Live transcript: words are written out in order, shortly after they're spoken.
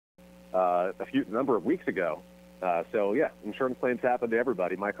number of weeks ago. So yeah, insurance claims happen to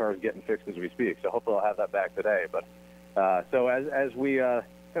everybody. My car is getting fixed as we speak, so hopefully I'll have that back today. But so as we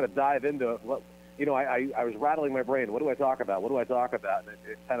kind of dive into what, I was rattling my brain. What do I talk about? What do I talk about? And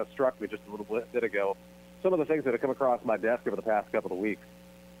it kind of struck me just a little bit ago. Some of the things that have come across my desk over the past couple of weeks.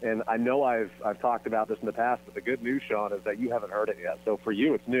 And I know I've talked about this in the past, but the good news, Sean, is that you haven't heard it yet. So for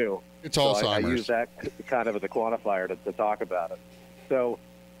you, it's new. It's Alzheimer's. I use that kind of as a quantifier to talk about it. So,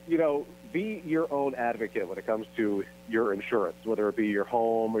 be your own advocate when it comes to your insurance, whether it be your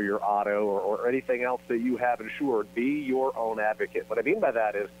home or your auto or anything else that you have insured. Be your own advocate. What I mean by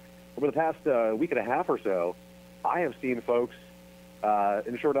that is, over the past week and a half or so, I have seen folks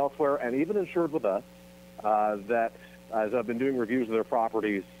insured elsewhere and even insured with us that, as I've been doing reviews of their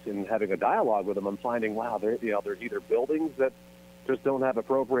properties and having a dialogue with them, I'm finding, wow, there's either buildings that just don't have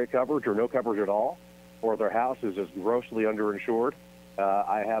appropriate coverage or no coverage at all, or their house is just grossly underinsured.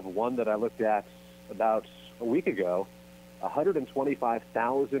 I have one that I looked at about a week ago,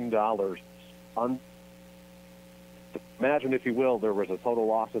 $125,000. Imagine, if you will, there was a total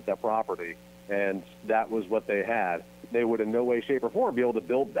loss at that property, and that was what they had. They would in no way, shape, or form be able to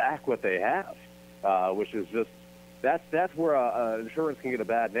build back what they have, which is just, that's where insurance can get a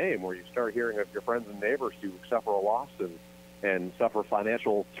bad name, where you start hearing of your friends and neighbors who suffer a loss and suffer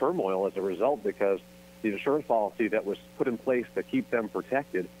financial turmoil as a result because the insurance policy that was put in place to keep them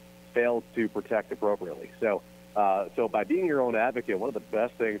protected failed to protect appropriately. So by being your own advocate, one of the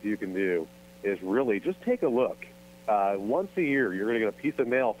best things you can do is really just take a look. Once a year, you're going to get a piece of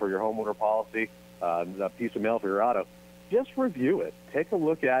mail for your homeowner policy, a piece of mail for your auto. Just review it. Take a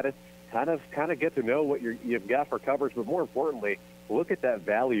look at it. Kind of get to know what you've got for coverage, but more importantly, look at that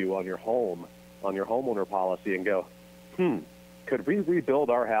value on your home, on your homeowner policy, and go, could we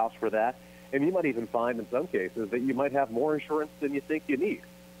rebuild our house for that? And you might even find in some cases that you might have more insurance than you think you need,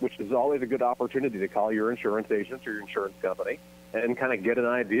 which is always a good opportunity to call your insurance agent or your insurance company and kind of get an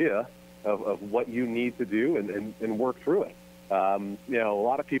idea of what you need to do and work through it. A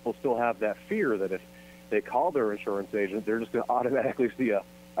lot of people still have that fear that if they call their insurance agent, they're just going to automatically see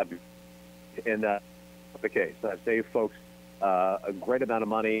and that's the case. I've saved folks a great amount of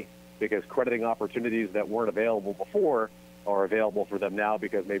money because crediting opportunities that weren't available before are available for them now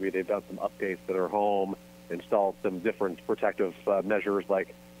because maybe they've done some updates to their home, installed some different protective measures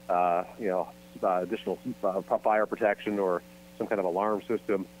like additional fire protection or some kind of alarm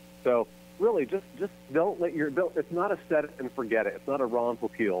system. So really, just don't let it's not a set it and forget it. It's not a Ron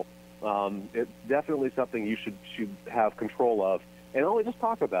Popeil. It's definitely something you should have control of. And only just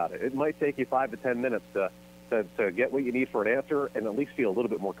talk about it. It might take you 5 to 10 minutes to get what you need for an answer and at least feel a little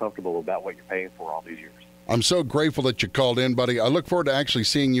bit more comfortable about what you're paying for all these years. I'm so grateful that you called in, buddy. I look forward to actually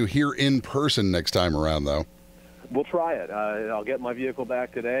seeing you here in person next time around, though. We'll try it. I'll get my vehicle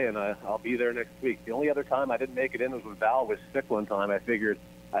back today, and I'll be there next week. The only other time I didn't make it in was when Val was sick one time. I figured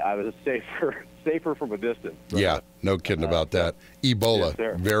I was safer from a distance. Yeah, no kidding about that. Ebola,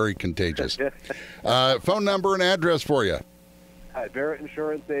 yes, very contagious. Phone number and address for you. At Barrett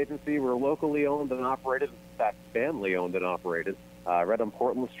Insurance Agency, we're locally owned and operated, in fact, family owned and operated, right on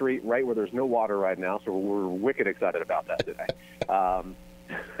Portland Street, right where there's no water right now, so we're wicked excited about that today.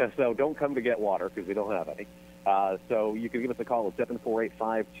 So don't come to get water because we don't have any. So you can give us a call at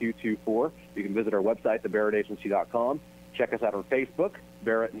 748-5224. You can visit our website, thebarrettagency.com. Check us out on Facebook,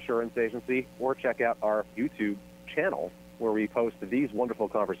 Barrett Insurance Agency, or check out our YouTube channel where we post these wonderful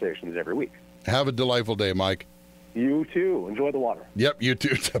conversations every week. Have a delightful day, Mike. You too. Enjoy the water. Yep, you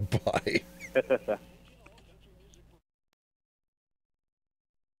too. Bye.